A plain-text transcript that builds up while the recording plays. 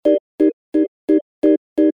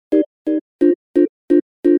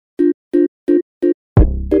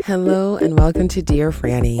Hello and welcome to Dear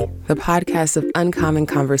Franny, the podcast of uncommon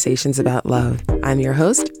conversations about love. I'm your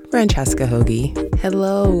host, Francesca Hoagie.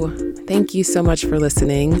 Hello. Thank you so much for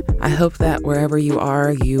listening. I hope that wherever you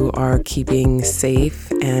are keeping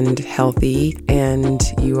safe and healthy, and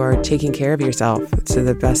you are taking care of yourself to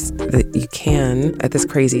the best that you can at this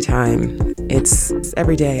crazy time. It's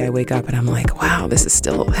every day I wake up and I'm like, wow, this is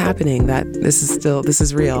still happening. This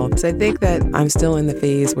is real. So I think that I'm still in the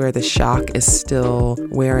phase where the shock is still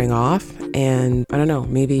wearing off. And I don't know,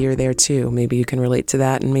 maybe you're there too. Maybe you can relate to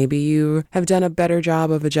that. And maybe you have done a better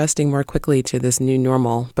job of adjusting more quickly to this new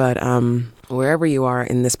normal. But wherever you are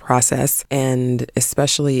in this process, and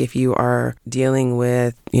especially if you are dealing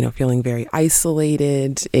with, feeling very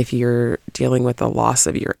isolated, if you're dealing with the loss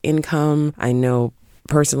of your income, I know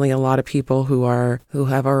personally a lot of people who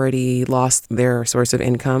have already lost their source of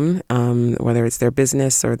income, whether it's their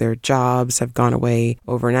business or their jobs have gone away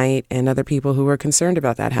overnight, and other people who are concerned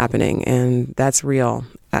about that happening. And that's real.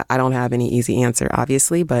 I don't have any easy answer,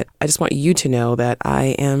 obviously, but I just want you to know that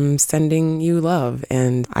I am sending you love.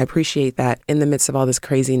 And I appreciate that in the midst of all this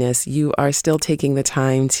craziness, you are still taking the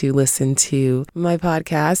time to listen to my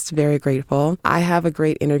podcast. Very grateful. I have a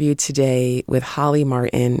great interview today with Holly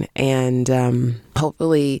Martyn, and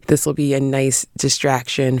hopefully this will be a nice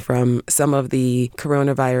distraction from some of the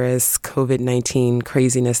coronavirus, COVID-19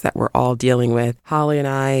 craziness that we're all dealing with. Holly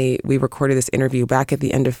and we recorded this interview back at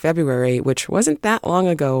the end of February, which wasn't that long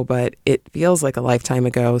ago, but it feels like a lifetime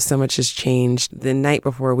ago. So much has changed. The night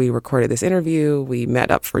before we recorded this interview, we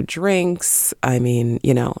met up for drinks. I mean,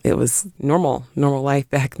 it was normal life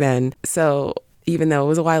back then. So even though it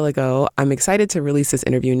was a while ago, I'm excited to release this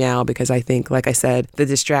interview now because I think, like I said, the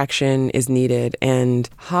distraction is needed. And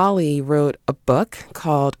Holly wrote a book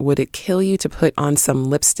called Would It Kill You to Put on Some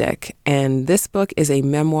Lipstick? And this book is a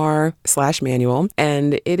memoir/manual,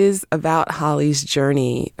 and it is about Holly's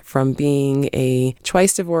journey from being a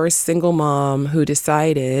twice divorced single mom who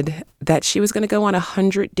decided that she was going to go on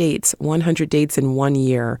 100 dates in 1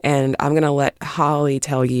 year. And I'm going to let Holly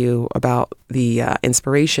tell you about the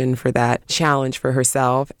inspiration for that challenge for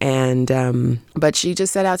herself. And but she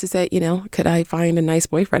just set out to say, could I find a nice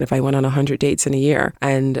boyfriend if I went on 100 dates in a year?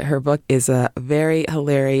 And her book is a very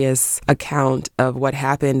hilarious account of what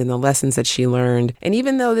happened and the lessons that she learned. And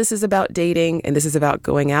even though this is about dating and this is about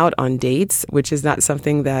going out on dates, which is not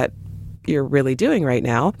something that you're really doing right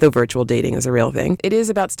now, though virtual dating is a real thing, it is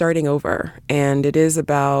about starting over. And it is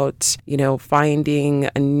about, finding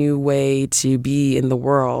a new way to be in the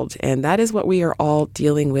world. And that is what we are all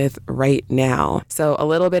dealing with right now. So a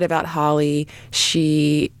little bit about Holly.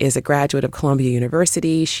 She is a graduate of Columbia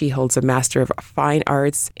University. She holds a Master of Fine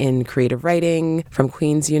Arts in Creative Writing from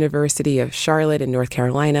Queen's University of Charlotte in North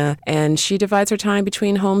Carolina. And she divides her time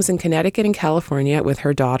between homes in Connecticut and California with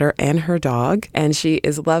her daughter and her dog. And she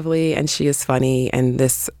is lovely and she is funny, and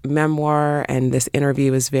this memoir and this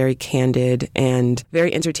interview is very candid and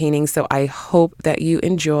very entertaining. So I hope that you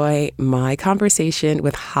enjoy my conversation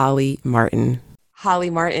with Holly Martyn. Holly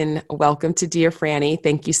Martyn, welcome to Dear Franny.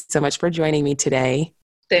 Thank you so much for joining me today.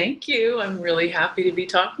 Thank you. I'm really happy to be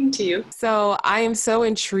talking to you. So I am so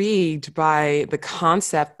intrigued by the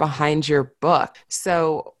concept behind your book.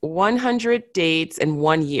 So 100 dates in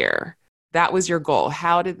 1 year. That was your goal.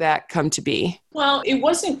 How did that come to be? Well, it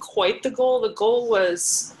wasn't quite the goal. The goal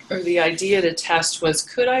was, or the idea to test was,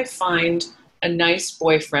 could I find a nice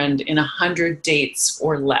boyfriend in 100 dates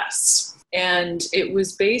or less? And it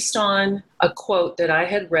was based on a quote that I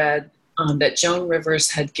had read that Joan Rivers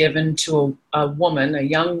had given to a woman, a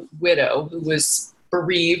young widow who was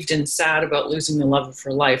bereaved and sad about losing the love of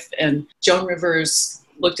her life. And Joan Rivers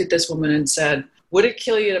looked at this woman and said, would it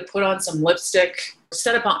kill you to put on some lipstick,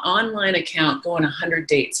 set up an online account, go on 100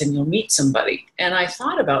 dates, and you'll meet somebody? And I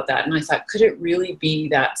thought about that, and I thought, could it really be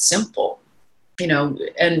that simple?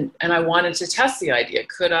 And I wanted to test the idea.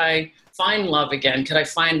 Could I find love again? Could I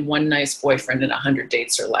find one nice boyfriend in 100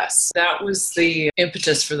 dates or less? That was the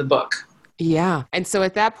impetus for the book. Yeah. And so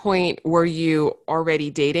at that point, were you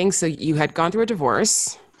already dating? So you had gone through a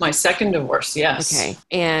divorce. My second divorce, yes. Okay.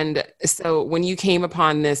 And so when you came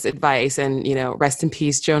upon this advice, and, rest in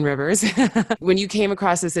peace, Joan Rivers, when you came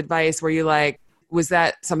across this advice, were you like, was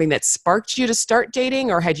that something that sparked you to start dating,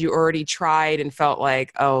 or had you already tried and felt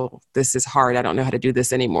like, oh, this is hard, I don't know how to do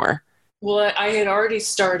this anymore? Well, I had already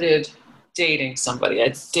started dating somebody. I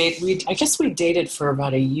guess we dated for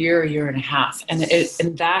about a year and a half, and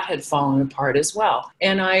that had fallen apart as well.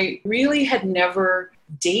 And I really had never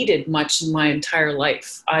dated much in my entire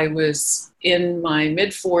life. I was in my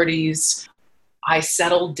mid-40s, I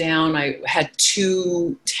settled down. I had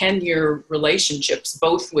 2 10-year relationships,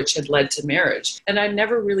 both which had led to marriage. And I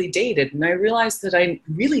never really dated. And I realized that I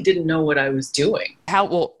really didn't know what I was doing.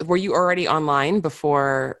 Well, were you already online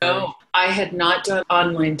before? No, I had not done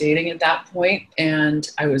online dating at that point, and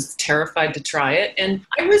I was terrified to try it. And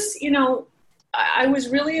I was, I was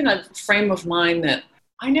really in a frame of mind that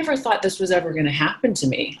I never thought this was ever going to happen to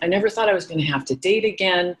me. I never thought I was going to have to date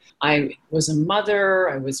again. I was a mother,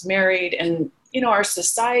 I was married, and, our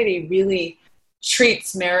society really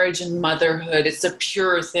treats marriage and motherhood. It's a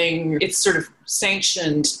pure thing. It's sort of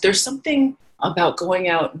sanctioned. There's something about going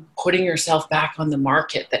out and putting yourself back on the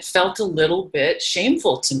market that felt a little bit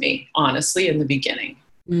shameful to me, honestly, in the beginning.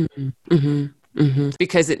 Mm-hmm. Mm-hmm. Mm-hmm.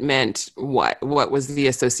 Because it meant what? What was the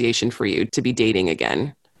association for you to be dating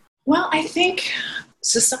again? Well, I think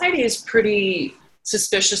society is pretty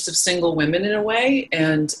suspicious of single women in a way,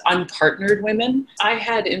 and unpartnered women. I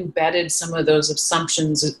had embedded some of those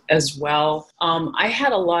assumptions as well. I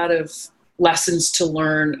had a lot of lessons to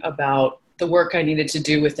learn about the work I needed to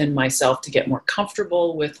do within myself to get more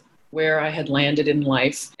comfortable with where I had landed in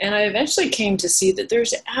life. And I eventually came to see that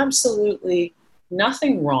there's absolutely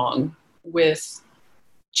nothing wrong with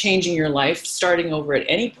changing your life, starting over at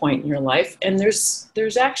any point in your life. And there's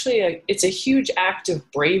actually it's a huge act of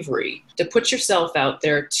bravery to put yourself out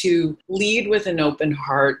there, to lead with an open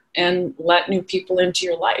heart and let new people into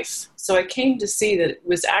your life. So I came to see that it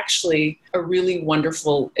was actually a really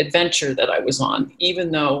wonderful adventure that I was on,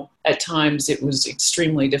 even though at times it was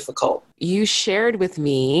extremely difficult. You shared with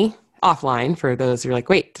me offline, for those who are like,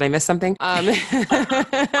 wait, did I miss something?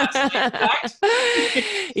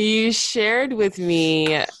 You shared with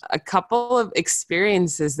me a couple of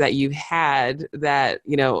experiences that you've had that,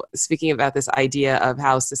 speaking about this idea of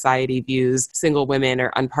how society views single women or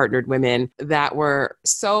unpartnered women, that were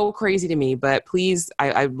so crazy to me. But please,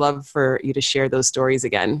 I'd love for you to share those stories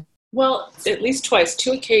again. Well, at least twice,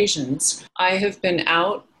 2 occasions, I have been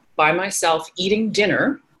out by myself eating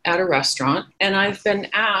dinner at a restaurant, and I've been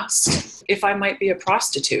asked if I might be a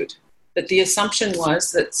prostitute. That the assumption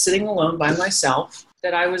was that sitting alone by myself,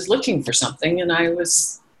 that I was looking for something, and it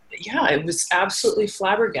was absolutely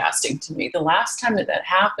flabbergasting to me. The last time that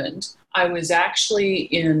happened, I was actually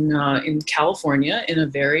in California, in a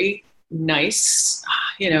very nice,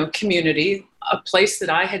 community, a place that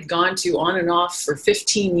I had gone to on and off for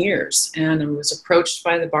 15 years, and I was approached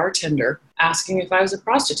by the bartender asking if I was a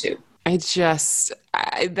prostitute.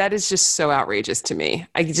 That is just so outrageous to me.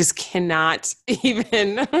 I just cannot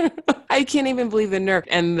even, I can't even believe the nerve.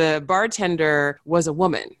 And the bartender was a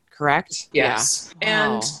woman, correct? Yes. Yeah.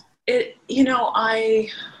 Wow. And it, I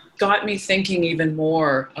got me thinking even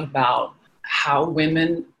more about how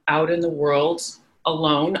women out in the world,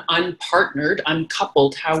 alone, unpartnered,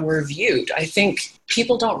 uncoupled, how we're viewed. I think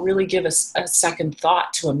people don't really give us a second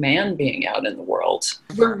thought to a man being out in the world.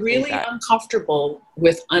 We're really uncomfortable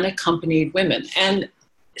with unaccompanied women and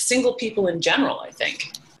single people in general, I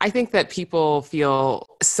think. I think that people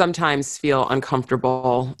sometimes feel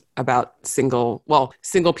uncomfortable about single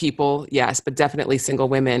people, yes, but definitely single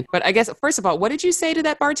women. But I guess, first of all, what did you say to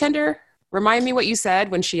that bartender? Remind me what you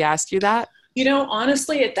said when she asked you that.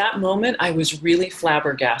 Honestly, at that moment, I was really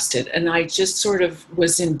flabbergasted, and I just sort of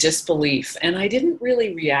was in disbelief, and I didn't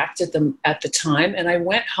really react at the time. And I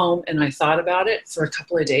went home and I thought about it for a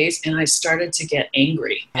couple of days, and I started to get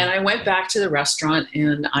angry. And I went back to the restaurant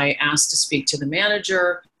and I asked to speak to the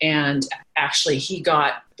manager, and actually he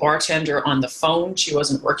got bartender on the phone. She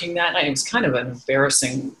wasn't working that night. It was kind of an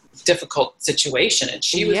embarrassing, difficult situation, and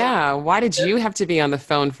she was why did you have to be on the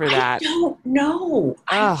phone for that? I don't know.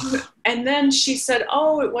 And then she said,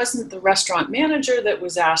 it wasn't the restaurant manager that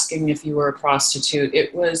was asking if you were a prostitute,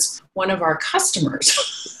 it was one of our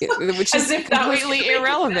customers. Which is completely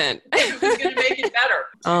irrelevant. It was going to make it better.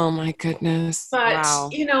 Oh my goodness. But wow.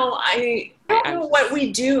 I don't know what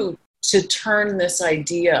we do to turn this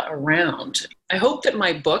idea around. I hope that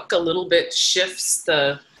my book a little bit shifts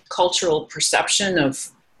the cultural perception of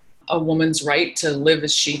a woman's right to live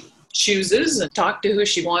as she chooses and talk to who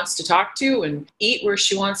she wants to talk to and eat where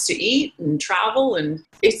she wants to eat and travel. And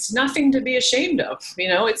it's nothing to be ashamed of.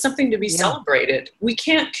 It's something to be celebrated. We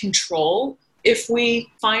can't control if we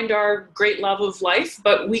find our great love of life,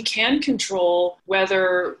 but we can control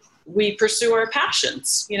whether we pursue our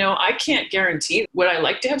passions. I can't guarantee, would I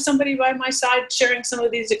like to have somebody by my side sharing some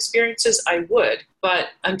of these experiences? I would. But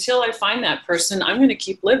until I find that person, I'm going to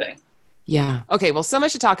keep living. Yeah. Okay. Well, so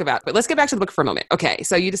much to talk about, but let's get back to the book for a moment. Okay.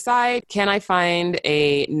 So you decide, can I find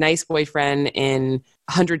a nice boyfriend in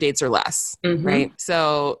 100 dates or less? Mm-hmm. Right.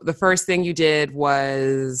 So the first thing you did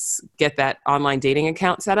was get that online dating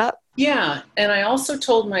account set up. Yeah. And I also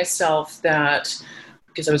told myself that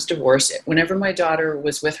because I was divorced, whenever my daughter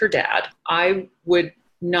was with her dad, I would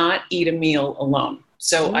not eat a meal alone.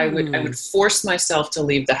 So I would force myself to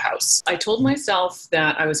leave the house. I told myself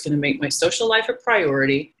that I was going to make my social life a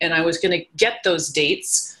priority and I was going to get those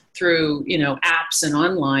dates through, apps and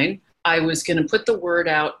online. I was going to put the word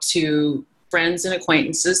out to friends and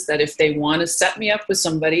acquaintances that if they want to set me up with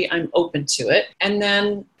somebody, I'm open to it. And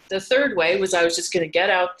then the third way was I was just going to get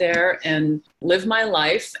out there and live my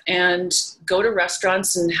life and go to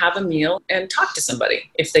restaurants and have a meal and talk to somebody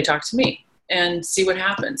if they talk to me and see what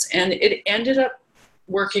happens. And it ended up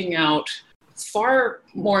working out far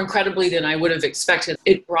more incredibly than I would have expected.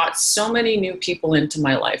 It brought so many new people into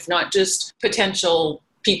my life, not just potential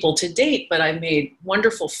people to date, but I made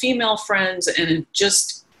wonderful female friends and it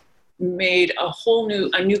just made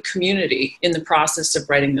a new community in the process of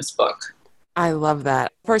writing this book. I love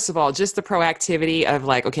that. First of all, just the proactivity of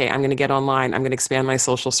like, okay, I'm going to get online. I'm going to expand my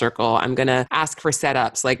social circle. I'm going to ask for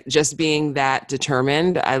setups, like just being that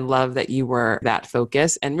determined. I love that you were that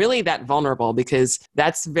focused and really that vulnerable, because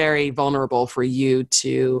that's very vulnerable for you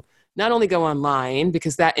to not only go online,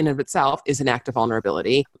 because that in of itself is an act of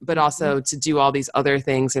vulnerability, but also to do all these other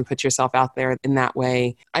things and put yourself out there in that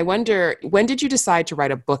way. I wonder, when did you decide to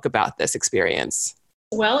write a book about this experience?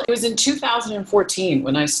 Well, it was in 2014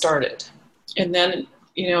 when I started. And then,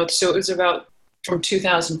 so it was about from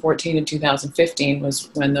 2014 to 2015 was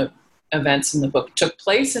when the events in the book took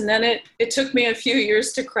place. And then it took me a few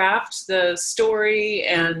years to craft the story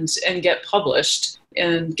and get published.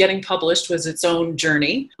 And getting published was its own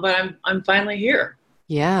journey, but I'm finally here.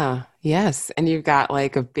 Yeah. Yes. And you've got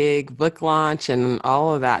like a big book launch and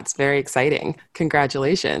all of that. It's very exciting.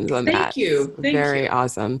 Congratulations on that. Thank you. Very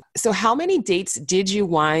awesome. So how many dates did you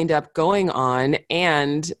wind up going on?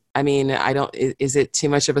 And I mean, is it too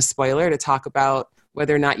much of a spoiler to talk about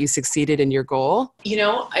whether or not you succeeded in your goal?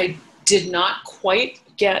 I did not quite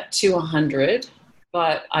get to 100,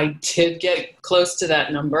 but I did get close to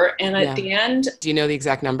that number. And at the end... Do you know the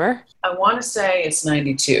exact number? I want to say it's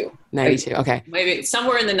 92. 92, okay. Maybe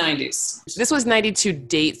somewhere in the 90s. This was 92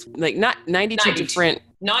 dates, like not 92 different...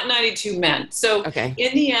 Not 92 men. So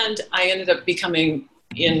in the end, I ended up becoming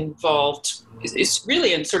involved. It's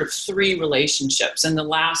really in sort of 3 relationships. And the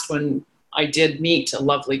last one, I did meet a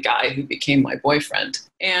lovely guy who became my boyfriend.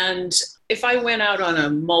 And if I went out on a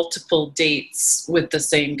multiple dates with the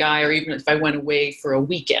same guy, or even if I went away for a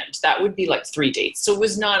weekend, that would be like 3 dates. So it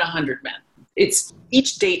was not 100 men.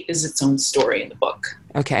 Each date is its own story in the book.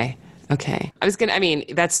 Okay.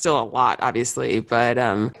 That's still a lot, obviously, but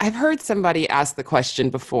I've heard somebody ask the question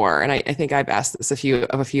before, and I think I've asked this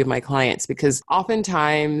of a few of my clients, because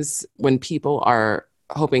oftentimes when people are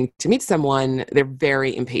hoping to meet someone, they're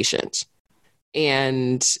very impatient.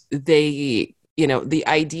 And they, the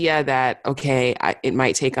idea that, okay, it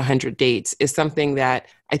might take 100 dates is something that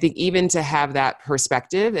I think even to have that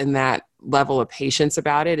perspective and that level of patience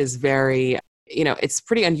about it is very, it's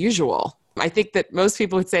pretty unusual. I think that most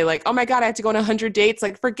people would say like, oh my God, I have to go on 100 dates.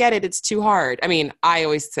 Like, forget it. It's too hard. I mean, I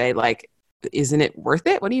always say like, isn't it worth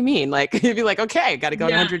it? What do you mean? Like, you'd be like, okay, I got to go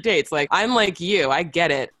on 100 dates. Like, I'm like you, I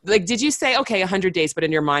get it. Like, did you say, okay, 100 dates, but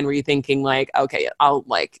in your mind, were you thinking like, okay, I'll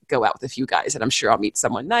like go out with a few guys and I'm sure I'll meet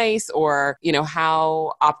someone nice, or,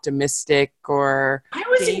 how optimistic or... I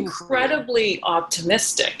was incredibly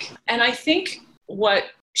optimistic. And I think what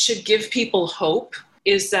should give people hope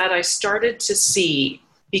is that I started to see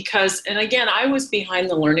and again, I was behind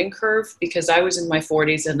the learning curve because I was in my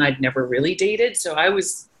 40s and I'd never really dated. So I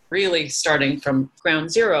was really starting from ground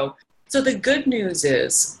zero. So the good news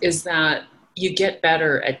is that you get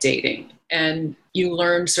better at dating and you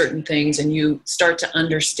learn certain things and you start to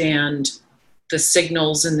understand the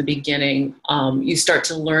signals in the beginning. You start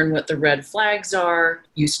to learn what the red flags are.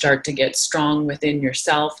 You start to get strong within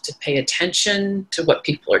yourself to pay attention to what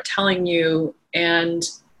people are telling you. And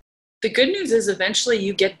the good news is eventually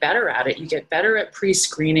you get better at it. You get better at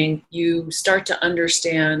pre-screening. You start to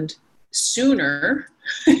understand sooner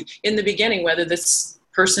in the beginning whether this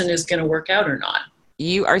person is going to work out or not.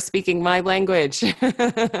 You are speaking my language.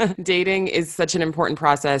 Dating is such an important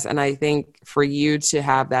process. And I think for you to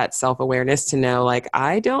have that self-awareness to know, like,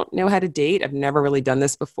 I don't know how to date. I've never really done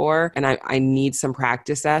this before. And I need some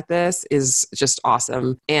practice at this is just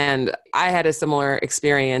awesome. And I had a similar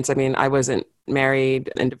experience. I mean, I wasn't married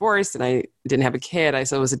and divorced and I didn't have a kid.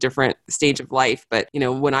 So it was a different stage of life. But,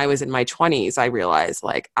 when I was in my 20s, I realized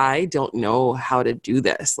like, I don't know how to do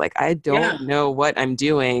this. Like, I don't know what I'm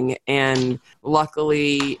doing. And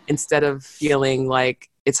luckily, instead of feeling like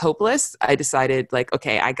it's hopeless, I decided like,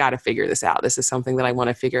 okay, I got to figure this out. This is something that I want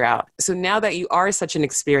to figure out. So now that you are such an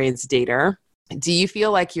experienced dater, Do you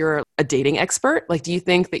feel like you're a dating expert? Like, do you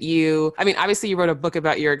think that obviously you wrote a book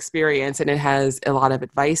about your experience and it has a lot of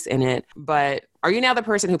advice in it, but are you now the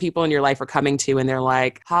person who people in your life are coming to and they're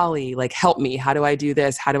like, Holly, like, help me. How do I do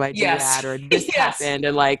this? How do I do Yes. that? Or this Yes. happened.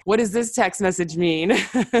 And like, what does this text message mean?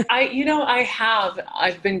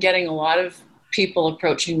 I've been getting a lot of people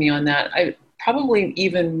approaching me on that. I probably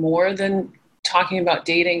even more than talking about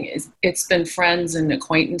dating, it's been friends and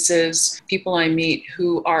acquaintances, people I meet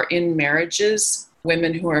who are in marriages,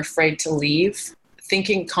 women who are afraid to leave,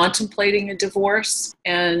 contemplating a divorce.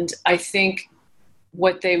 And I think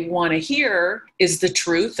what they want to hear is the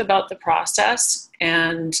truth about the process.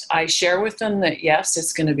 And I share with them that, yes,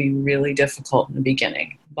 it's going to be really difficult in the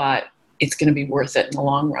beginning, but it's going to be worth it in the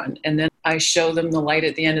long run. And then I show them the light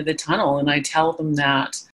at the end of the tunnel. And I tell them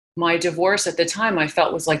that my divorce at the time I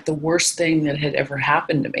felt was like the worst thing that had ever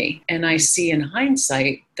happened to me. And I see in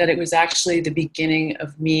hindsight that it was actually the beginning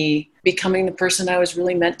of me becoming the person I was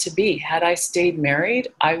really meant to be. Had I stayed married,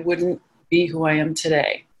 I wouldn't be who I am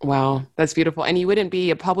today. Wow, that's beautiful. And you wouldn't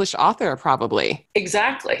be a published author, probably.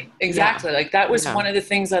 Exactly. Yeah. Like that was one of the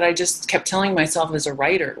things that I just kept telling myself as a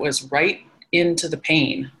writer was right into the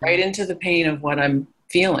pain of what I'm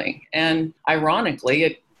feeling. And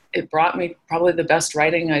ironically, it brought me probably the best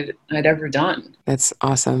writing I'd ever done. That's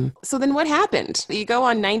awesome. So then what happened? You go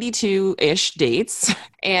on 92-ish dates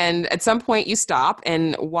and at some point you stop.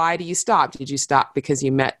 And why do you stop? Did you stop because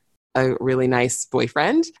you met a really nice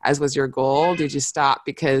boyfriend, as was your goal? Did you stop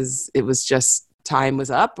because it was just time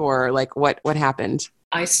was up, or like what happened?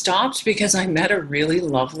 I stopped because I met a really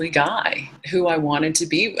lovely guy who I wanted to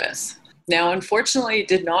be with. Now, unfortunately, it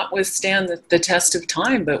did not withstand the test of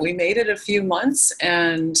time, but we made it a few months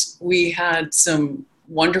and we had some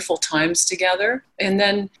wonderful times together. And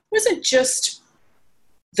then it wasn't just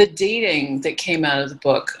the dating that came out of the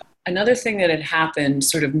book. Another thing that had happened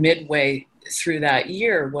sort of midway through that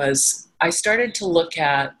year was I started to look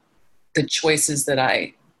at the choices that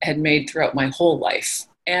I had made throughout my whole life.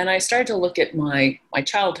 And I started to look at my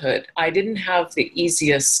childhood. I didn't have the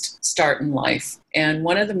easiest start in life. And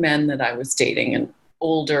one of the men that I was dating, an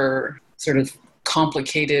older, sort of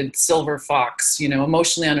complicated silver fox,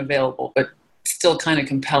 emotionally unavailable, but still kind of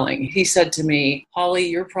compelling. He said to me, Holly,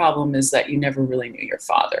 your problem is that you never really knew your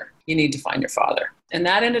father. You need to find your father. And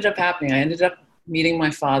that ended up happening. I ended up meeting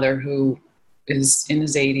my father, who is in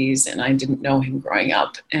his 80s, and I didn't know him growing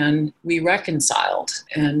up. And we reconciled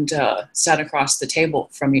and sat across the table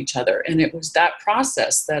from each other. And it was that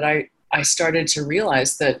process that I started to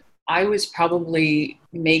realize that I was probably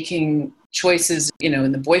making choices,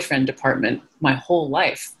 in the boyfriend department my whole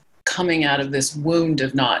life, coming out of this wound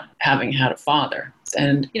of not having had a father.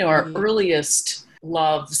 And, our earliest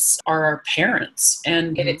loves are our parents,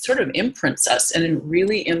 and it sort of imprints us, and it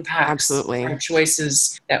really impacts our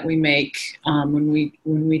choices that we make when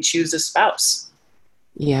we choose a spouse.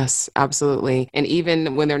 Yes, absolutely. And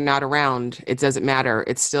even when they're not around, it doesn't matter.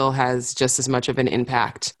 It still has just as much of an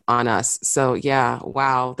impact on us. So yeah,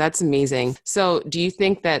 wow, that's amazing. So do you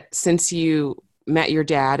think that since you met your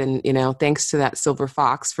dad and, thanks to that silver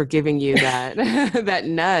fox for giving you that, that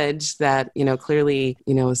nudge that, clearly,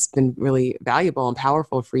 has been really valuable and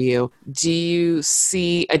powerful for you. Do you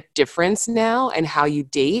see a difference now in how you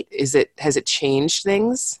date? Has it changed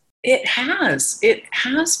things? It has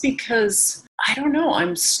because I don't know,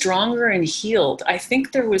 I'm stronger and healed. I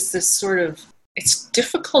think there was this sort of, it's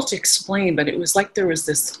difficult to explain, but it was like there was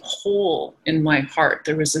this hole in my heart.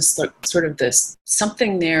 There was this sort of this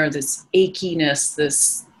something there, this achiness,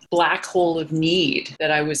 this black hole of need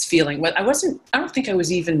that I was feeling. I don't think I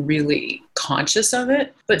was even really conscious of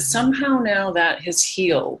it, but somehow now that has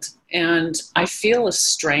healed and I feel a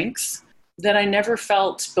strength that I never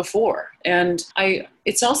felt before. And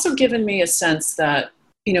it's also given me a sense that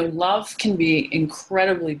love can be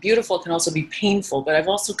incredibly beautiful. It can also be painful. But I've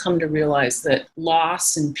also come to realize that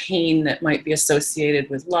loss and pain that might be associated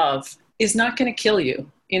with love is not going to kill you.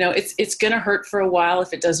 It's going to hurt for a while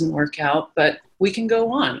if it doesn't work out, but we can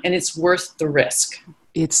go on, and it's worth the risk.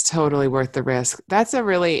 It's totally worth the risk. That's a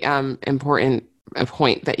really important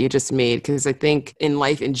point that you just made, because I think in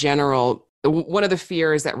life in general, one of the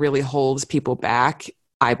fears that really holds people back,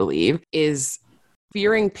 I believe, is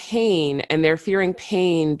fearing pain. And they're fearing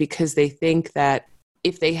pain because they think that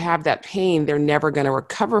if they have that pain, they're never going to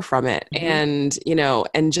recover from it. Mm-hmm.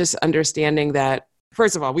 And just understanding that,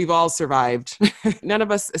 first of all, we've all survived. None of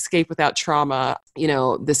us escape without trauma,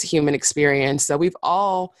 this human experience. So we've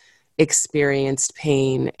all experienced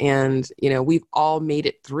pain, and, we've all made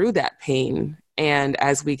it through that pain. And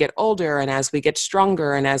as we get older and as we get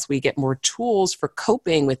stronger and as we get more tools for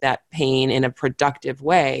coping with that pain in a productive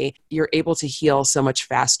way, you're able to heal so much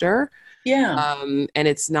faster. Yeah. And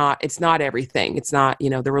it's not everything. It's not,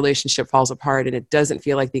 the relationship falls apart and it doesn't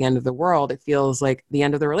feel like the end of the world. It feels like the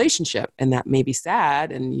end of the relationship, and that may be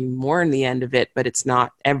sad and you mourn the end of it, but it's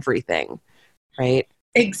not everything. Right.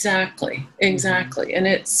 Exactly. Exactly. And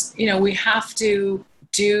it's, we have to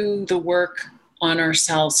do the work on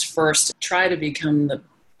ourselves first, try to become the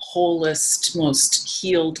wholest, most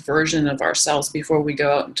healed version of ourselves before we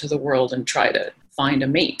go out into the world and try to find a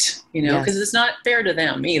mate, because it's not fair to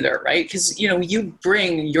them either, right? Because, you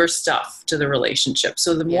bring your stuff to the relationship.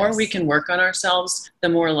 So the more we can work on ourselves, the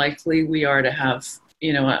more likely we are to have,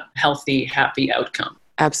 a healthy, happy outcome.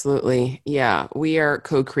 Absolutely. Yeah. We are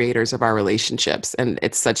co-creators of our relationships. And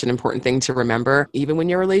it's such an important thing to remember, even when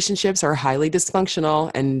your relationships are highly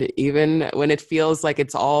dysfunctional and even when it feels like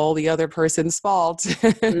it's all the other person's fault,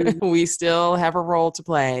 we still have a role to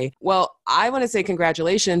play. Well, I want to say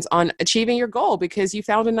congratulations on achieving your goal because you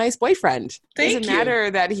found a nice boyfriend. Thank you. Doesn't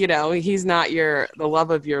matter that, he's not the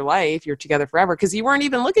love of your life. You're together forever because you weren't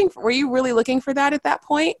even were you really looking for that at that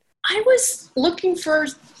point? I was looking for,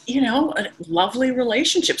 a lovely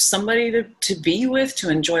relationship, somebody to be with, to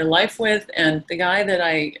enjoy life with. And the guy that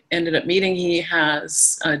I ended up meeting, he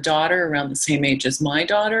has a daughter around the same age as my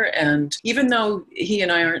daughter. And even though he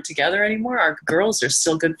and I aren't together anymore, our girls are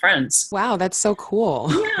still good friends. Wow, that's so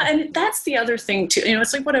cool. Yeah, and that's the other thing too.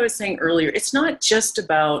 It's like what I was saying earlier. It's not just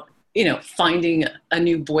about finding a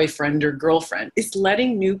new boyfriend or girlfriend. It's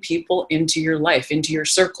letting new people into your life, into your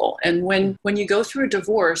circle. And when you go through a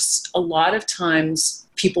divorce, a lot of times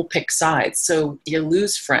people pick sides. So you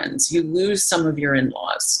lose friends, you lose some of your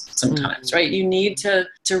in-laws sometimes, right? You need to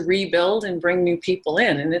rebuild and bring new people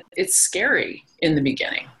in. And it's scary in the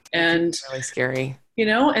beginning. And it's really scary.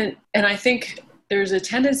 And I think there's a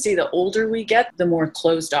tendency, the older we get, the more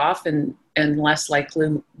closed off and less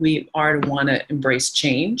likely we are to want to embrace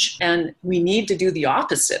change. And we need to do the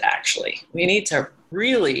opposite, actually. We need to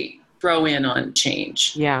really throw in on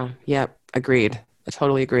change. Yeah. Yep. Agreed. I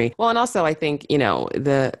totally agree. Well, and also I think,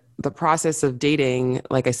 the process of dating,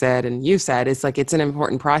 like I said, and you said, it's like, it's an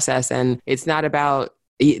important process and it's not about,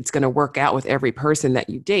 it's going to work out with every person that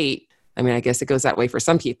you date. I mean, I guess it goes that way for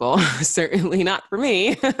some people, certainly not for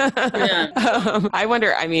me. Yeah. I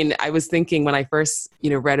wonder, I was thinking when I first,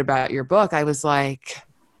 read about your book, I was like,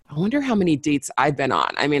 I wonder how many dates I've been on.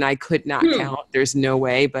 I mean, I could not count. There's no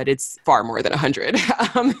way, but it's far more than 100.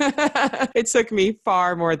 It took me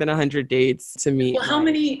far more than 100 dates to meet. Well, how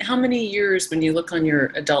many years, when you look on your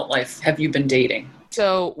adult life, have you been dating?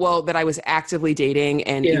 So, that I was actively dating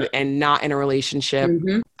and not in a relationship.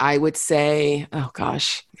 I would say, oh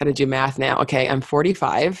gosh, I got to do math now. Okay, I'm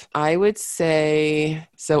 45. I would say,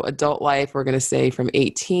 so adult life, we're going to say from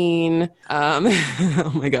 18.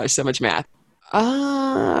 Oh my gosh, so much math.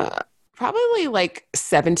 Probably like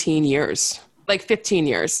 17 years, like 15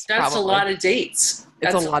 years. That's probably. A lot of dates.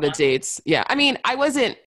 It's a lot of dates. Yeah. I mean, I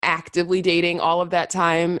wasn't actively dating all of that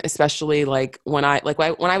time, especially when I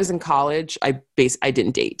was in college, I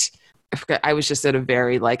didn't date. I was just at a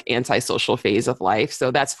very antisocial phase of life. So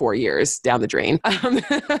that's 4 years down the drain.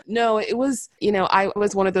 No, it was, I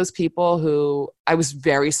was one of those people who I was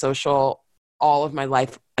very social all of my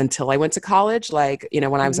life until I went to college.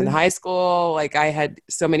 When I was in high school, I had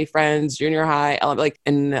so many friends, junior high,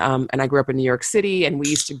 and I grew up in New York City, and we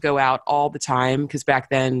used to go out all the time because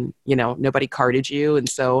back then, nobody carded you. And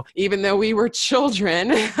so even though we were children,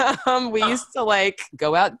 we used to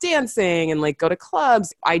go out dancing and go to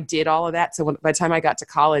clubs. I did all of that. So by the time I got to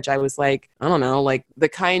college, I was I don't know, the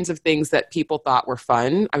kinds of things that people thought were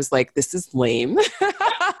fun. I was like, this is lame.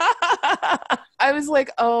 I was like,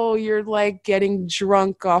 oh, you're getting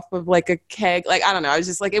drunk off of a keg. I don't know. I was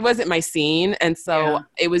just it wasn't my scene. And so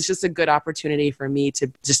it was just a good opportunity for me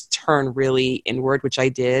to just turn really inward, which I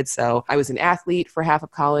did. So I was an athlete for half of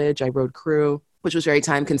college. I rode crew, which was very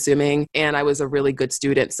time consuming. And I was a really good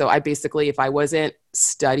student. So I basically, if I wasn't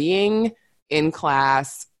studying in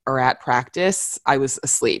class or at practice, I was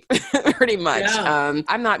asleep pretty much. Yeah.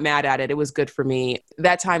 I'm not mad at it. It was good for me.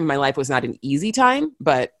 That time in my life was not an easy time,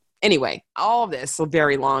 but anyway, all of this, a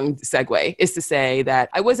very long segue, is to say that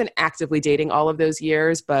I wasn't actively dating all of those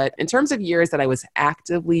years, but in terms of years that I was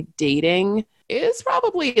actively dating, it's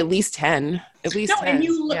probably at least 10. At least 10.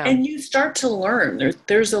 And you start to learn.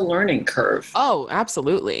 There's a learning curve. Oh,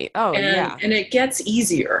 absolutely. Oh, yeah. And it gets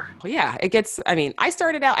easier. Well, yeah, I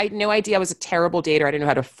started out, I had no idea. I was a terrible dater. I didn't know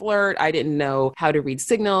how to flirt. I didn't know how to read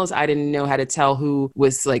signals. I didn't know how to tell who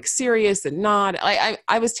was serious and not.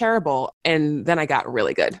 I was terrible. And then I got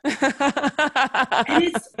really good.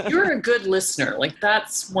 And you're a good listener.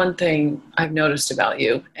 That's one thing I've noticed about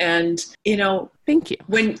you. And, thank you.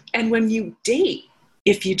 When you date,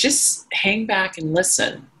 if you just hang back and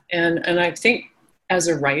listen And I think as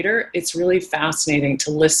a writer, it's really fascinating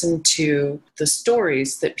to listen to the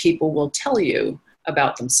stories that people will tell you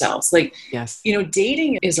about themselves. Like, Yes.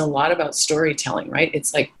 Dating is a lot about storytelling, right?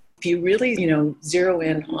 It's like, if you really, zero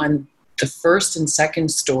in on the first and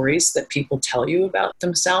second stories that people tell you about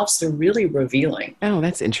themselves, they're really revealing. Oh,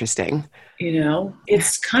 that's interesting.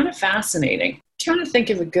 It's kind of fascinating. I'm trying to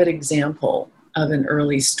think of a good example of an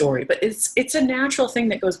early story, but it's a natural thing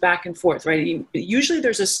that goes back and forth, right? Usually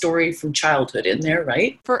there's a story from childhood in there,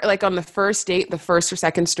 right? For like on the first date, the first or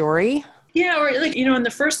second story? Yeah, or like, on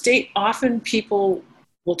the first date, often people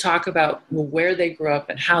will talk about where they grew up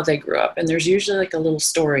and how they grew up. And there's usually like a little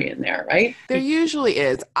story in there, right? There usually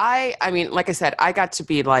is. I mean, like I said, I got to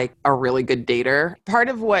be like a really good dater. Part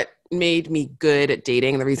of what made me good at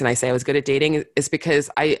dating, the reason I say I was good at dating is because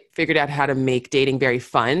I figured out how to make dating very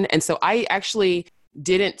fun. And so I actually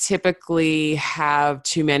didn't typically have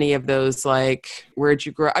too many of those, like, where'd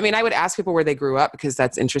you grow up? I mean, I would ask people where they grew up because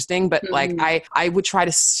that's interesting, but like I would try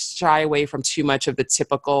to shy away from too much of the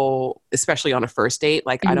typical, especially on a first date.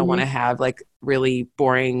 Like, I don't want to have like really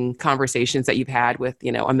boring conversations that you've had with,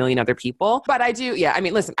 a million other people. But I do, yeah. I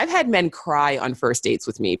mean, listen, I've had men cry on first dates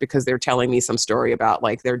with me because they're telling me some story about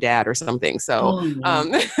like their dad or something. So,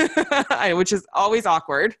 which is always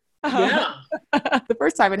awkward. Yeah. The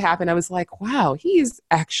first time it happened, I was like, wow, he's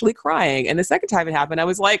actually crying. And the second time it happened, I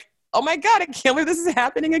was like, oh my God, I can't believe this is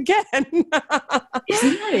happening again. Isn't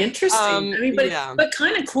that interesting? But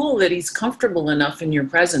kind of cool that he's comfortable enough in your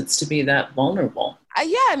presence to be that vulnerable.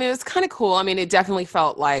 Yeah, I mean, it was kind of cool. I mean, it definitely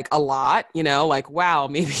felt like a lot, like, wow,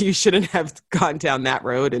 maybe you shouldn't have gone down that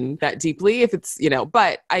road and that deeply if it's,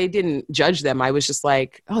 but I didn't judge them. I was just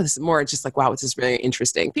like, oh, this is more just like, wow, this is really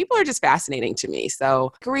interesting. People are just fascinating to me.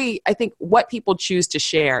 So agree. I think what people choose to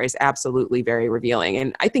share is absolutely very revealing.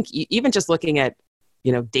 And I think even just looking at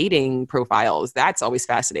dating profiles, that's always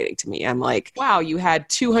fascinating to me. I'm like, wow, you had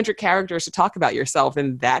 200 characters to talk about yourself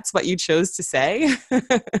and that's what you chose to say.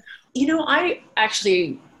 I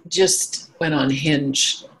actually just went on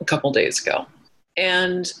Hinge a couple days ago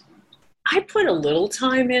and I put a little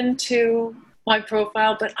time into my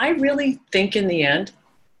profile, but I really think in the end,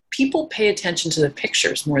 people pay attention to the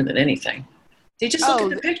pictures more than anything. They just look at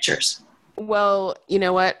the pictures. Well, you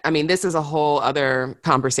know what? I mean, this is a whole other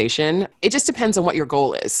conversation. It just depends on what your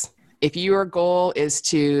goal is. If your goal is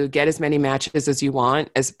to get as many matches as you want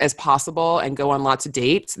as possible and go on lots of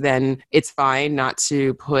dates, then it's fine not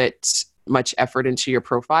to put much effort into your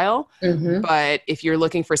profile. But if you're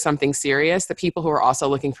looking for something serious, the people who are also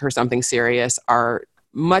looking for something serious are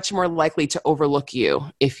much more likely to overlook you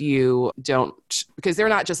if you don't, because they're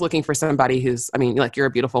not just looking for somebody who's, I mean, like, you're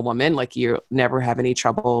a beautiful woman, like you never have any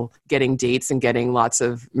trouble getting dates and getting lots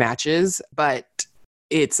of matches, but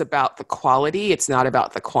it's about the quality. It's not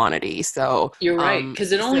about the quantity. So you're right.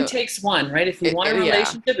 Because it only takes one, right? If you want a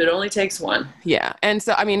relationship, it only takes one. Yeah. And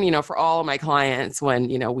so, I mean, for all of my clients, when,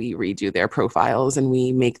 we redo their profiles and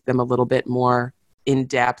we make them a little bit more in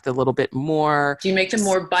depth, a little bit more. Do you make them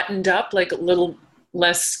more buttoned up, like a little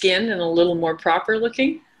less skin and a little more proper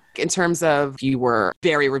looking? In terms of, you were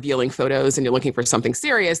very revealing photos and you're looking for something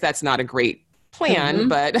serious, that's not a great plan.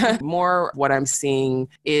 But more what I'm seeing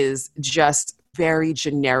is just very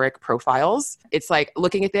generic profiles. It's like,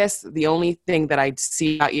 looking at this, the only thing that I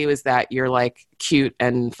see about you is that you're like cute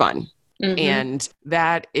and fun. And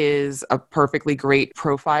that is a perfectly great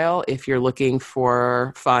profile if you're looking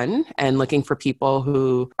for fun and looking for people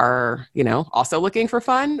who are, also looking for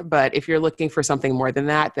fun. But if you're looking for something more than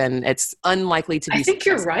that, then it's unlikely to be. I think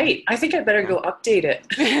you're right. I think I better go update it.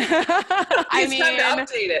 I mean, time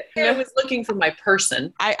to update it. I was looking for my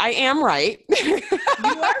person. I am right. You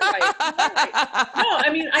are right. No,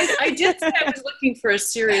 I mean, I did say I was looking for a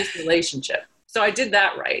serious relationship. So I did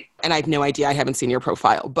that right. And I have no idea. I haven't seen your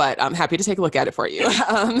profile, but I'm happy to take a look at it for you.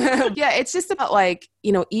 Yeah, it's just about like,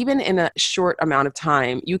 even in a short amount of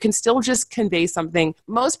time, you can still just convey something.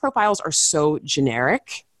 Most profiles are so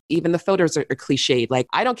generic. Even the photos are cliched. Like,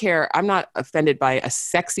 I don't care. I'm not offended by a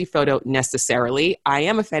sexy photo necessarily. I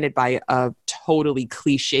am offended by a totally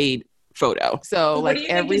cliched photo. So like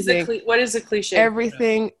everything. What is a cliche?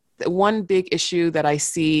 Everything. One big issue that I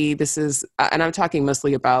see, this is, and I'm talking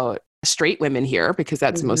mostly about straight women here because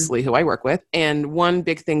that's mostly who I work with. And one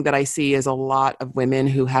big thing that I see is a lot of women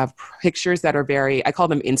who have pictures that are very, I call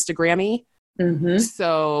them Instagrammy.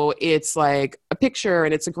 So it's like a picture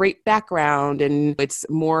and it's a great background and it's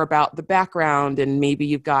more about the background and maybe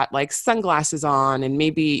you've got like sunglasses on and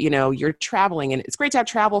maybe, you're traveling and it's great to have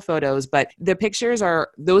travel photos, but those pictures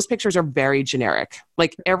are very generic.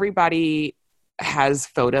 Like everybody has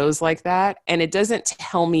photos like that, and it doesn't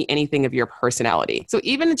tell me anything of your personality. So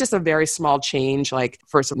even just a very small change, like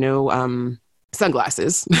first, no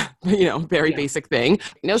sunglasses, very basic thing.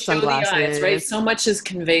 No Show the eyes, right? sunglasses. So much is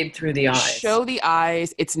conveyed through the eyes. Show the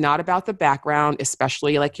eyes. It's not about the background,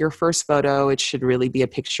 especially like your first photo. It should really be a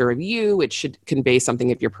picture of you. It should convey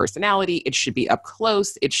something of your personality. It should be up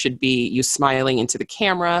close. It should be you smiling into the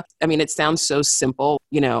camera. I mean, it sounds so simple,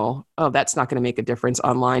 oh, that's not going to make a difference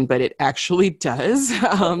online, but it actually does.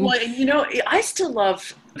 Well, I still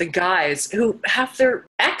love the guys who have their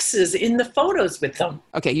exes in the photos with them.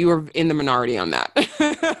 Okay, you were in the minority on that.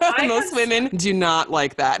 Most women do not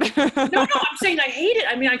like that. No, I'm saying I hate it.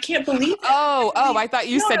 I mean, I can't believe it. Oh, I thought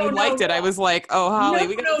you said you liked it. I was like, oh, Holly,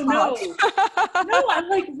 we gotta talk. No, I'm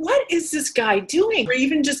like, what is this guy doing? Or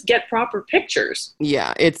even just get proper pictures.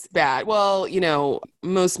 Yeah, it's bad. Well,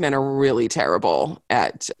 most men are really terrible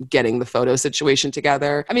at getting the photo situation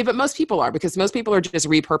together. I mean, but most people are, because most people are just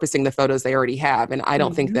repurposing the photos they already have. And I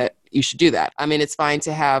don't think that you should do that. I mean, it's fine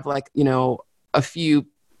to have a few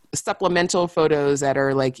supplemental photos that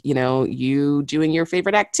are like, you doing your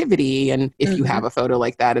favorite activity. And if you have a photo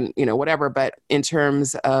like that and, whatever, but in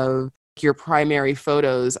terms of your primary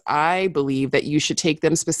photos, I believe that you should take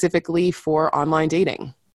them specifically for online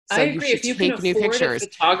dating. So I agree. If you can afford a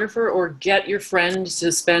photographer or get your friend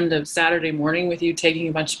to spend a Saturday morning with you taking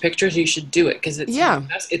a bunch of pictures, you should do it because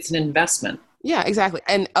it's an investment. Yeah, exactly.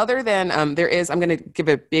 And other than I'm going to give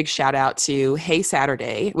a big shout out to Hey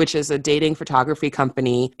Saturday, which is a dating photography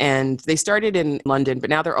company. And they started in London,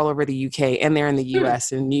 but now they're all over the UK, and they're in the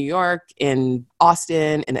US, in New York, in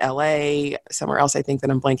Austin, in LA, somewhere else I think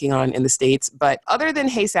that I'm blanking on in the States. But other than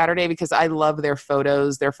Hey Saturday, because I love their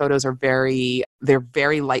photos are they're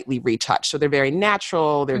very lightly retouched. So they're very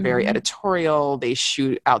natural. They're very editorial. They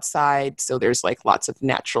shoot outside. So there's like lots of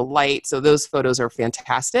natural light. So those photos are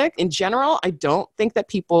fantastic. In general, I don't think that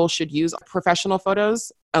people should use professional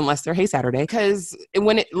photos unless they're Hey Saturday, because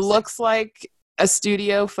when it looks like a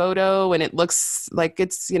studio photo and it looks like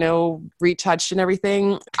it's, retouched and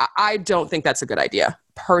everything, I don't think that's a good idea.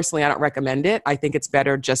 Personally, I don't recommend it. I think it's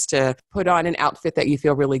better just to put on an outfit that you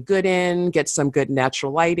feel really good in, get some good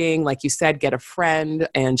natural lighting. Like you said, get a friend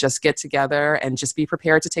and just get together and just be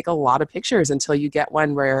prepared to take a lot of pictures until you get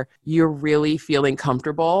one where you're really feeling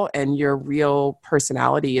comfortable and your real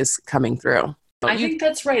personality is coming through. I think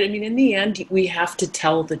that's right. I mean, in the end, we have to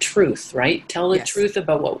tell the truth, right? Tell the truth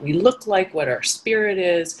about what we look like, what our spirit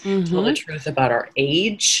is, tell the truth about our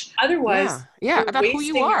age. Otherwise, you're about who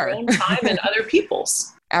you are. Your own time and other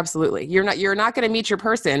people's. Absolutely. You're not going to meet your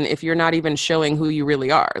person if you're not even showing who you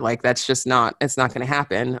really are. Like, that's just it's not going to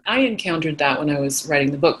happen. I encountered that when I was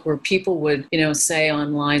writing the book, where people would, say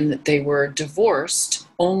online that they were divorced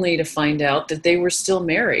only to find out that they were still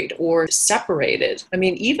married or separated. I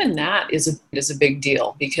mean, even that is a big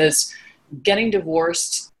deal, because getting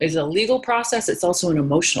divorced is a legal process. It's also an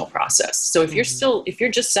emotional process. So if you're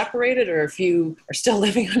just separated, or if you are still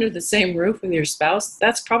living under the same roof with your spouse,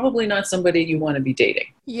 that's probably not somebody you want to be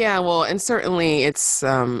dating. Yeah, well, and certainly it's,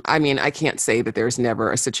 I can't say that there's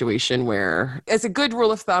never a situation where, as a good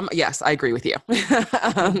rule of thumb, yes, I agree with you.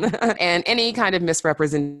 And any kind of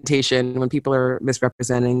misrepresentation, when people are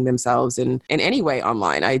misrepresenting themselves in any way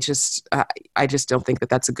online, I just don't think that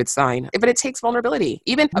that's a good sign. But it takes vulnerability.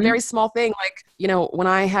 Even a very small thing, like, when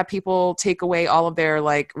I have people take away all of their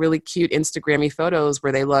like really cute Instagrammy photos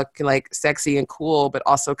where they look like sexy and cool, but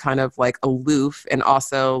also kind of like aloof, and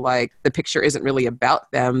also like the picture isn't really about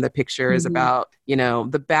them. The picture is about,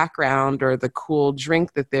 the background or the cool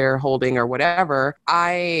drink that they're holding or whatever.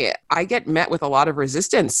 I get met with a lot of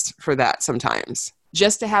resistance for that sometimes.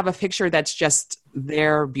 Just to have a picture that's just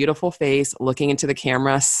their beautiful face looking into the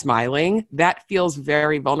camera, smiling, that feels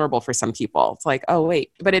very vulnerable for some people. It's like, oh, wait.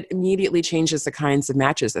 But it immediately changes the kinds of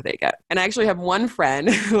matches that they get. And I actually have one friend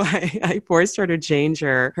who I forced her to change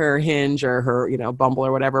her Hinge or her, Bumble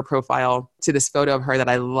or whatever profile to this photo of her that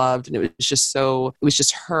I loved. And it was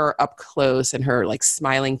just her up close and her like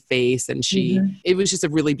smiling face. And it was just a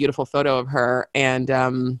really beautiful photo of her.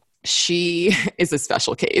 And, she is a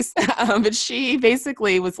special case, but she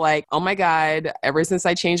basically was like, oh my God, ever since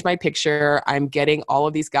I changed my picture, I'm getting all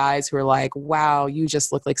of these guys who are like, wow, you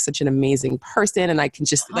just look like such an amazing person. And I can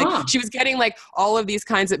just she was getting like all of these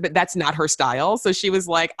kinds of, but that's not her style. So she was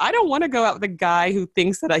like, I don't want to go out with a guy who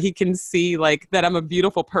thinks that he can see like that I'm a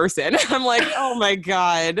beautiful person. I'm like, oh my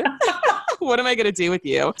God, what am I going to do with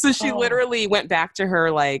you? So she literally went back to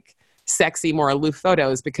her like sexy, more aloof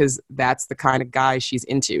photos, because that's the kind of guy she's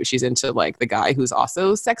into. She's into like the guy who's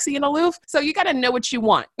also sexy and aloof. So you got to know what you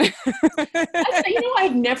want. I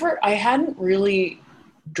hadn't really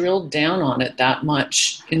drilled down on it that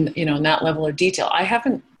much in that level of detail. I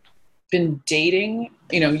haven't been dating,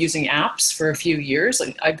 using apps for a few years.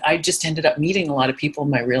 Like I just ended up meeting a lot of people in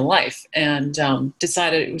my real life and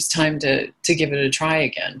decided it was time to give it a try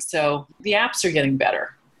again. So the apps are getting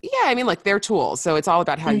better. Yeah, I mean, like they're tools. So it's all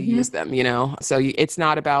about how you use them, So it's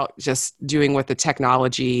not about just doing what the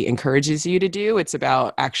technology encourages you to do. It's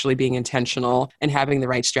about actually being intentional and having the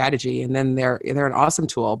right strategy. And then they're an awesome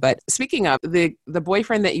tool. But speaking of the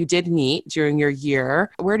boyfriend that you did meet during your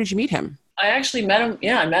year, where did you meet him? I actually met him.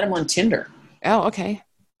 Yeah, I met him on Tinder. Oh, okay.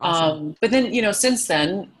 Awesome. But then, since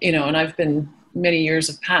then, and I've been many years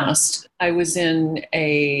have passed, I was in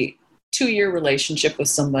a 2-year relationship with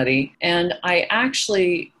somebody. And I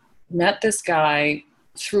actually met this guy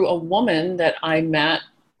through a woman that I met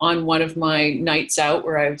on one of my nights out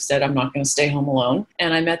where I said, I'm not going to stay home alone.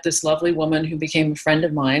 And I met this lovely woman who became a friend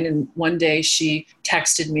of mine. And one day she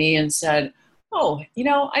texted me and said, oh,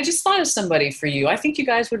 I just thought of somebody for you. I think you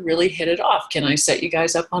guys would really hit it off. Can I set you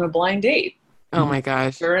guys up on a blind date? Oh my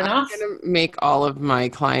gosh. Sure enough. I'm going to make all of my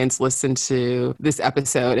clients listen to this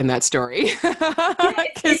episode and that story.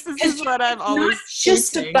 Because this is what I'm always not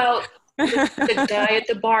just thinking. About the guy at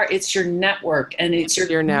the bar. It's your network and it's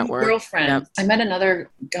your network. Girlfriend. Yep. I met another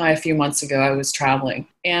guy a few months ago. I was traveling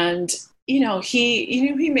and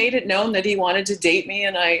he made it known that he wanted to date me.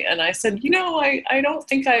 And I said, I don't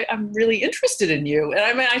think I'm really interested in you. And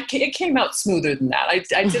I mean, it came out smoother than that. I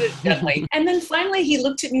did it gently. And then finally he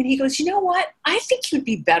looked at me and he goes, you know what? I think you'd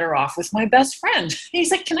be better off with my best friend. And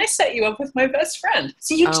he's like, can I set you up with my best friend?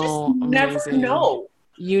 So you just never know.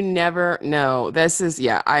 You never know. This is,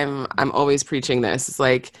 I'm always preaching this. It's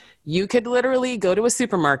like, you could literally go to a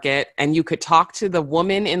supermarket and you could talk to the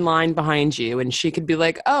woman in line behind you and she could be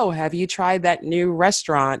like, oh, have you tried that new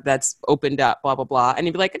restaurant that's opened up, blah, blah, blah. And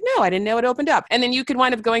you'd be like, no, I didn't know it opened up. And then you could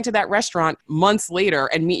wind up going to that restaurant months later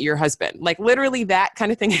and meet your husband. Like literally that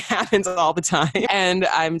kind of thing happens all the time. And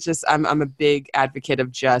I'm a big advocate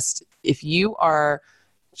of just, if you are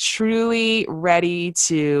truly ready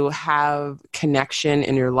to have connection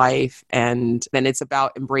in your life, and then it's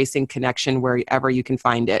about embracing connection wherever you can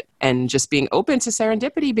find it and just being open to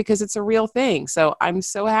serendipity because it's a real thing. So I'm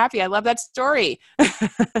so happy. I love that story.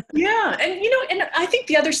 Yeah. And I think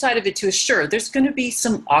the other side of it too is sure, there's going to be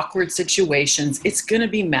some awkward situations. It's going to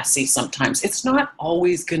be messy sometimes. It's not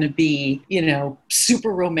always going to be,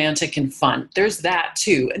 super romantic and fun. There's that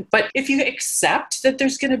too. But if you accept that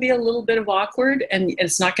there's going to be a little bit of awkward and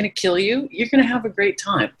it's not going to kill you, you're going to have a great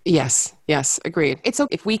time. Yes, agreed. It's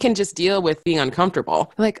okay if we can just deal with being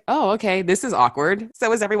uncomfortable. Like, oh, okay, this is awkward. So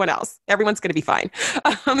is everyone else. Everyone's going to be fine.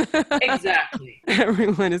 Exactly.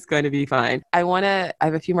 Everyone is going to be fine. I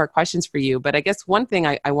have a few more questions for you, but I guess one thing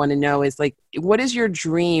I want to know is like, what is your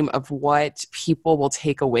dream of what people will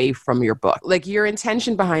take away from your book? Like your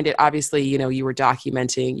intention behind it, obviously, you were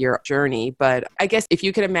documenting your journey, but I guess if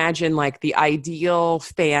you could imagine like the ideal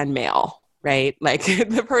fan mail, right? Like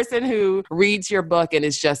the person who reads your book and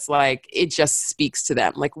is just like, it just speaks to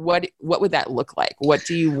them. Like what would that look like? What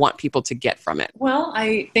do you want people to get from it? Well,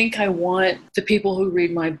 I think I want the people who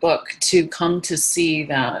read my book to come to see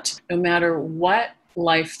that no matter what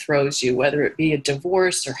life throws you, whether it be a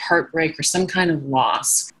divorce or heartbreak or some kind of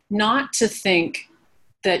loss, not to think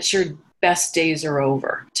that your best days are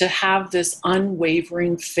over, to have this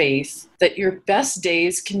unwavering faith that your best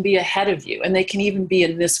days can be ahead of you. And they can even be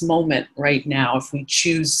in this moment right now if we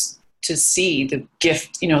choose to see the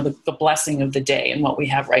gift, the blessing of the day and what we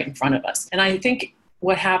have right in front of us. And I think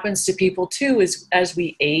what happens to people too is as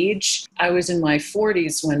we age, I was in my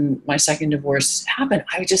 40s when my second divorce happened.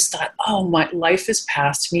 I just thought, oh, my life has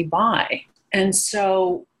passed me by. And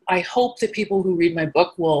so I hope that people who read my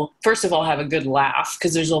book will, first of all, have a good laugh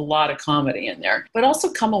because there's a lot of comedy in there, but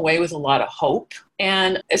also come away with a lot of hope,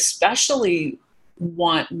 and especially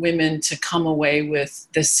want women to come away with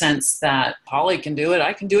the sense that Holly can do it,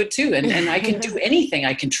 I can do it too, and I can do anything.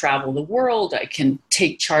 I can travel the world. I can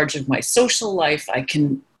take charge of my social life. I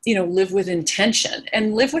can live with intention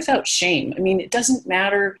and live without shame. I mean, it doesn't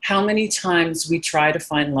matter how many times we try to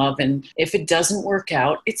find love, and if it doesn't work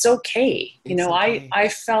out, it's okay. Okay. I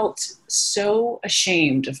felt so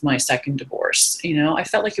ashamed of my second divorce. I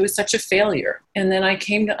felt like it was such a failure. And then I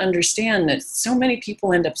came to understand that so many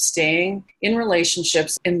people end up staying in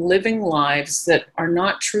relationships and living lives that are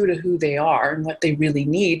not true to who they are and what they really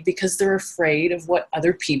need because they're afraid of what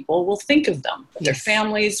other people will think of them. Yes. Their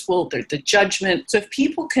families will, the judgment. So if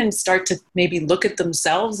people can start to maybe look at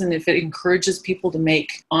themselves, and if it encourages people to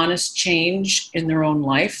make honest change in their own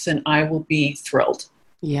life, then I will be thrilled.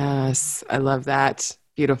 Yes, I love that.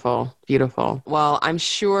 Beautiful, beautiful. Well, I'm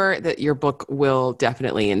sure that your book will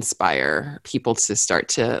definitely inspire people to start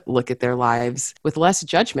to look at their lives with less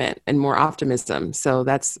judgment and more optimism. So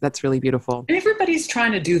that's really beautiful. Everybody's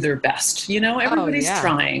trying to do their best. Oh, Everybody's yeah.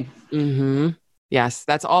 trying. Mm-hmm. Yes,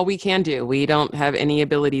 that's all we can do. We don't have any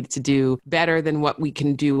ability to do better than what we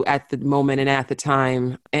can do at the moment and at the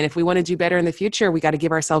time. And if we want to do better in the future, we got to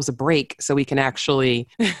give ourselves a break so we can actually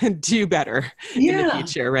do better in the Yeah.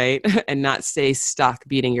 future, right? And not stay stuck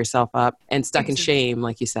beating yourself up and stuck in shame,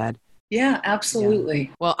 like you said. Yeah, absolutely.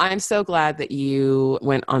 Yeah. Well, I'm so glad that you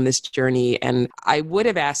went on this journey. And I would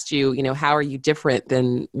have asked you, how are you different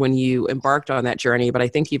than when you embarked on that journey? But I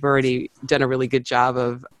think you've already done a really good job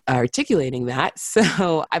of articulating that.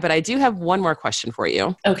 But I do have one more question for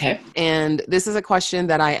you. Okay. And this is a question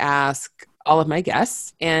that I ask all of my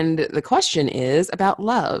guests. And the question is about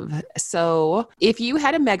love. So if you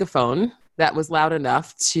had a megaphone that was loud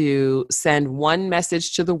enough to send one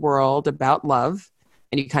message to the world about love,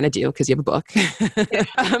 and you kind of do because you have a book.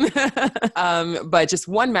 But just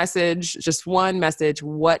one message,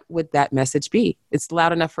 what would that message be? It's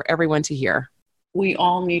loud enough for everyone to hear. We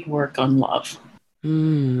all need work on love.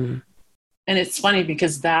 Mm. And it's funny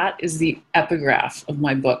because that is the epigraph of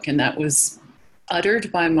my book. And that was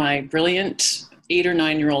uttered by my brilliant 8 or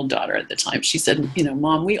 9-year-old daughter at the time. She said,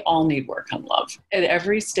 Mom, we all need work on love. At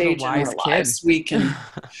every stage in our lives, we can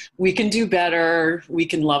do better. We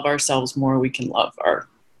can love ourselves more. We can love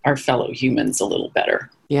our fellow humans a little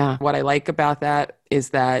better. Yeah. What I like about that is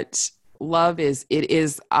that love is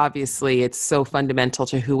obviously, it's so fundamental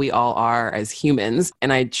to who we all are as humans.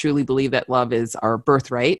 And I truly believe that love is our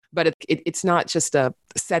birthright, but it's not just a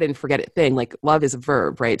set and forget it thing. Like love is a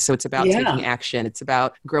verb, right? So it's about taking action. It's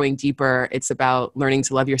about growing deeper. It's about learning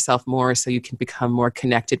to love yourself more so you can become more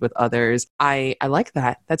connected with others. I like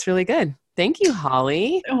that. That's really good. Thank you,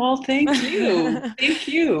 Holly. Well, thank you. Thank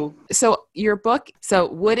you. So your book,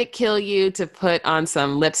 Would It Kill You to Put on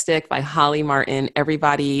Some Lipstick by Holly Martyn.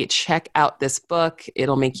 Everybody check out this book.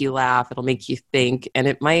 It'll make you laugh. It'll make you think, and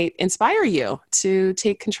it might inspire you to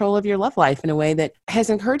take control of your love life in a way that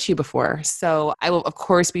hasn't occurred to you before. So I will, of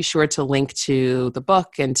course, be sure to link to the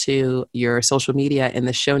book and to your social media in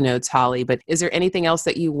the show notes, Holly. But is there anything else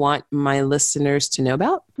that you want my listeners to know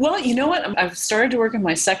about? Well, you know what? I've started to work on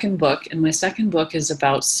my second book, and my second book is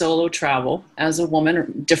about solo travel as a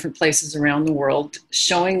woman, different places around the world,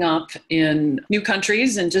 showing up in new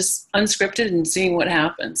countries and just unscripted and seeing what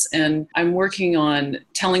happens. And I'm working on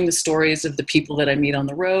telling the stories of the people that I meet on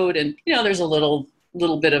the road. And, there's a little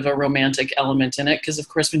bit of a romantic element in it because, of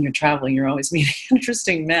course, when you're traveling, you're always meeting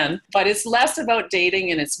interesting men. But it's less about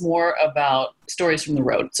dating and it's more about stories from the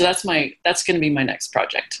road. So that's going to be my next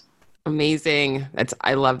project. Amazing.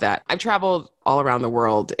 I love that. I've traveled all around the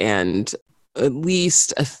world, and at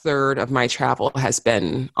least a third of my travel has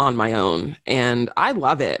been on my own. And I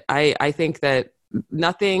love it. I think that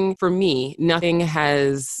nothing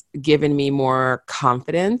has given me more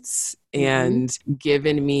confidence and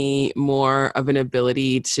given me more of an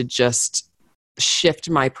ability to just shift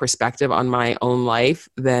my perspective on my own life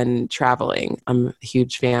than traveling. I'm a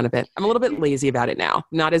huge fan of it. I'm a little bit lazy about it now.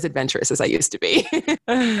 Not as adventurous as I used to be.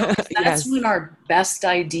 That's when our best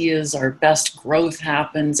ideas, our best growth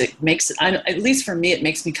happens. It makes it, at least for me, it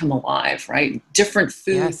makes me come alive, right? Different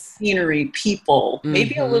food, scenery, people,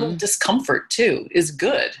 maybe a little discomfort too is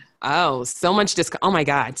good. Oh, so much oh my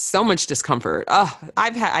God, so much discomfort. Oh,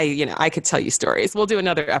 I could tell you stories. We'll do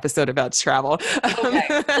another episode about travel. Okay,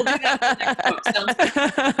 we'll do that in the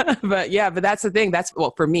next book. But that's the thing.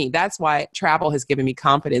 For me, that's why travel has given me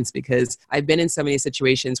confidence, because I've been in so many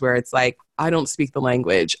situations where it's like, I don't speak the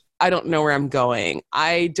language. I don't know where I'm going.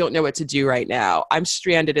 I don't know what to do right now. I'm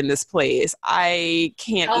stranded in this place. I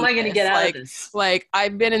can't. How am I going to get out of this? Like,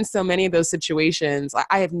 I've been in so many of those situations.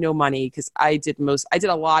 I have no money because I did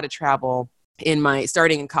a lot of travel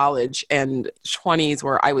starting in college and 20s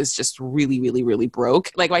where I was just really, really, really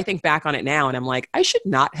broke. Like, I think back on it now and I'm like, I should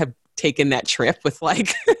not have taken that trip with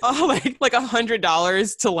like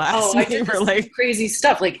 $100 to last me for like crazy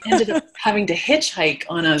stuff. Like, ended up having to hitchhike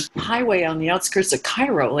on a highway on the outskirts of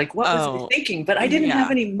Cairo. Like, what was I thinking? But I didn't have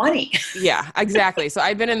any money. Yeah, exactly. So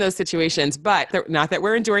I've been in those situations, but not that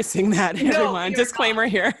we're endorsing that. Everyone, disclaimer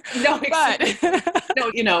here. No, exactly.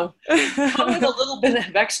 No, come with a little bit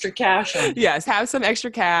of extra cash. Yes, have some extra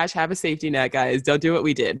cash, have a safety net, guys. Don't do what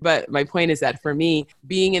we did. But my point is that for me,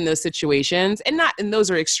 being in those situations, and those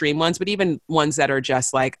are extreme ones, but even ones that are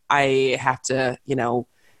just like, I have to,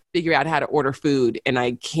 figure out how to order food and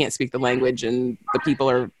I can't speak the language and the people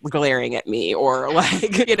are glaring at me, or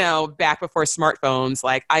like, back before smartphones,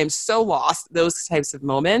 like I am so lost, those types of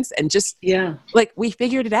moments. And just like, we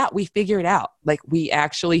figured it out. Like we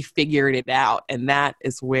actually figured it out. And that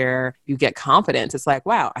is where you get confidence. It's like,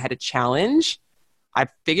 wow, I had a challenge. I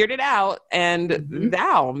figured it out. And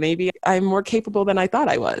now maybe I'm more capable than I thought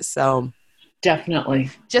I was. So definitely.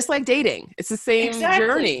 Just like dating. It's the same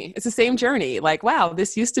journey. It's the same journey. Like, wow,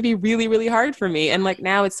 this used to be really, really hard for me. And like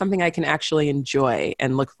now it's something I can actually enjoy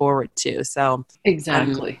and look forward to. So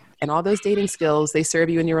exactly. And all those dating skills, they serve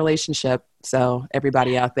you in your relationship. So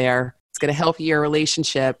everybody out there, it's going to help your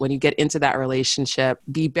relationship when you get into that relationship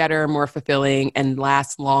be better, more fulfilling, and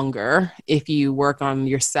last longer if you work on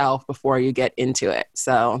yourself before you get into it.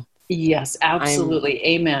 So yes, absolutely.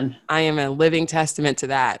 Amen. I am a living testament to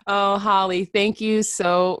that. Oh, Holly, thank you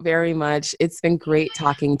so very much. It's been great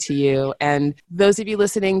talking to you. And those of you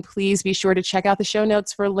listening, please be sure to check out the show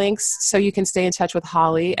notes for links so you can stay in touch with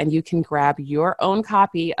Holly and you can grab your own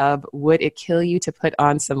copy of Would It Kill You to Put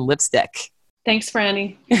on Some Lipstick? Thanks,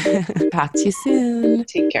 Franny. Talk to you soon.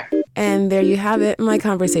 Take care. And there you have it, my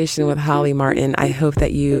conversation with Holly Martyn. I hope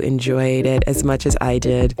that you enjoyed it as much as I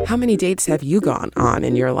did. How many dates have you gone on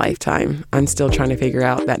in your lifetime? I'm still trying to figure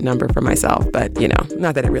out that number for myself, but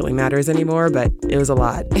not that it really matters anymore, but it was a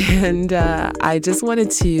lot. And I just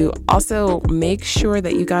wanted to also make sure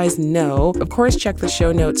that you guys know, of course, check the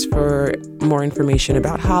show notes for more information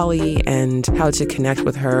about Holly and how to connect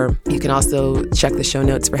with her. You can also check the show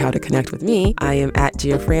notes for how to connect with me. I am at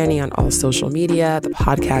Dear Franny on all social media. The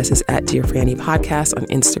podcast is at Dear Franny Podcast on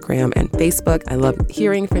Instagram and Facebook. I love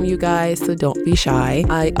hearing from you guys, so don't be shy.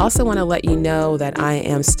 I also want to let you know that I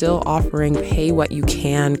am still offering pay what you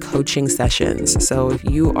can coaching sessions. So if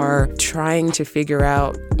you are trying to figure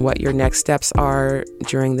out what your next steps are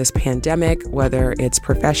during this pandemic, whether it's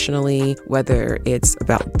professionally, whether it's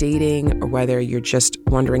about dating, or whether you're just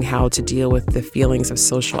wondering how to deal with the feelings of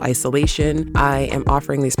social isolation, I am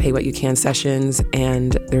offering these pay what you can sessions,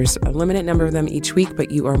 and there's a limited number of them each week, but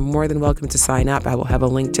you are more than welcome to sign up. I will have a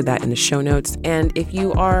link to that in the show notes. And if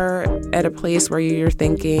you are at a place where you're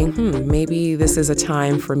thinking, maybe this is a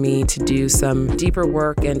time for me to do some deeper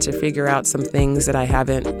work and to figure out some things that I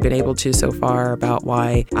haven't been able to so far about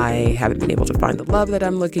why I haven't been able to find the love that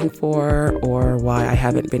I'm looking for, or why I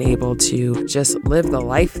haven't been able to just live the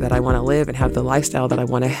life that I want to live and have the lifestyle that I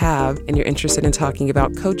want to have, and you're interested in talking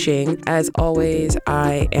about coaching, as always,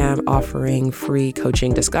 I am offering free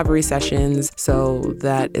coaching discovery sessions. So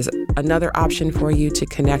that is another option for you to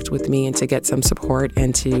connect with me and to get some support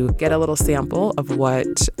and to get a little sample of what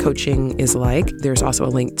coaching is like. There's also a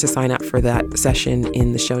link to sign up for that session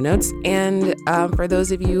in the show notes. And for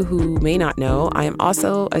those of you who may not know, I am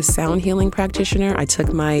also a sound healing practitioner. I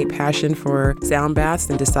took my passion for sound baths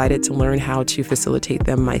and decided to learn how to facilitate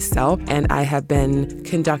them myself. And I have been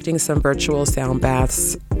conducting some virtual sound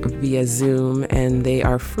baths via Zoom, and they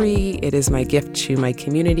are free. It is my gift to my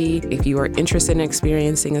community. If you are interested in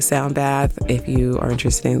experiencing a sound bath, if you are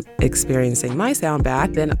interested in experiencing my sound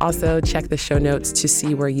bath, then also check the show notes to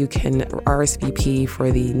see where you can RSVP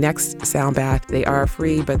for the next sound bath. They are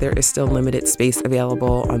free, but there is still limited space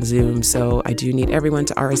available on Zoom. So I do need everyone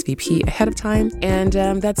to RSVP ahead of time. And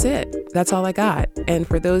that's it. That's all I got. And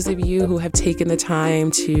for those of you who have taken the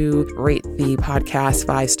time to rate the podcast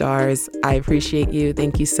 5 stars, I appreciate you.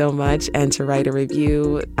 Thank you so much. And to write a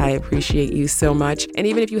review, I appreciate you so much. And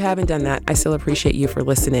even if you haven't done that, I still appreciate you for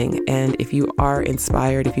listening. And if you are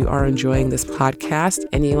inspired, if you are enjoying this podcast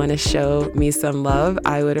and you want to show me some love,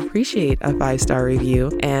 I would appreciate a 5-star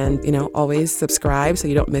review. And, always subscribe so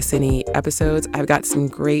you don't miss any episodes. I've got some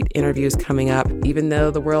great interviews coming up. Even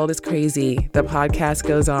though the world is crazy, the podcast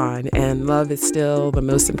goes on, and love is still the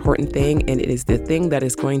most important thing. And it is the thing that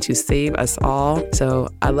is going to save us all. So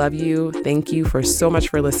I love you. Thank you for so much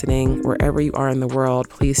for listening. Wherever you are in the world,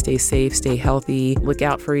 please stay safe, stay healthy, look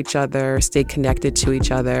out for each other, stay connected to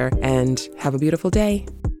each other, and have a beautiful day.